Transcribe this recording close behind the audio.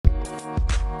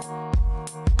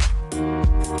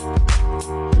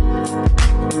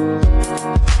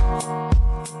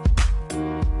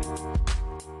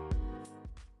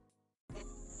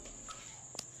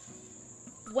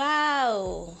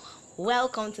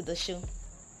welcome to the show.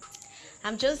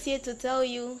 I'm just here to tell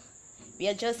you, we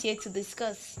are just here to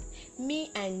discuss.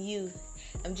 Me and you.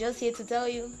 I'm just here to tell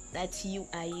you that you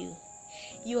are you.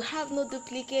 You have no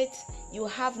duplicate, you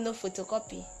have no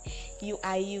photocopy. You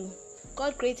are you.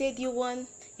 God created you one,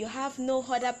 you have no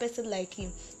other person like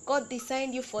you. God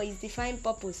designed you for his defined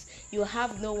purpose. You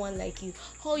have no one like you.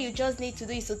 All you just need to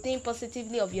do is to think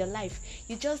positively of your life.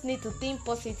 You just need to think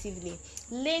positively.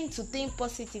 Learn to think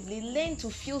positively. Learn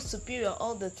to feel superior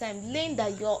all the time. Learn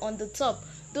that you're on the top.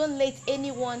 Don't let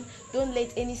anyone, don't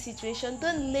let any situation,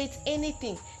 don't let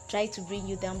anything try to bring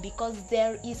you down, because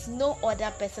there is no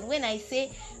other person. When I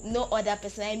say no other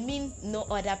person, I mean no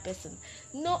other person.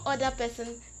 No other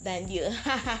person than you.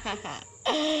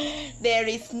 There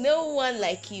is no one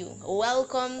like you.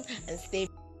 Welcome and stay.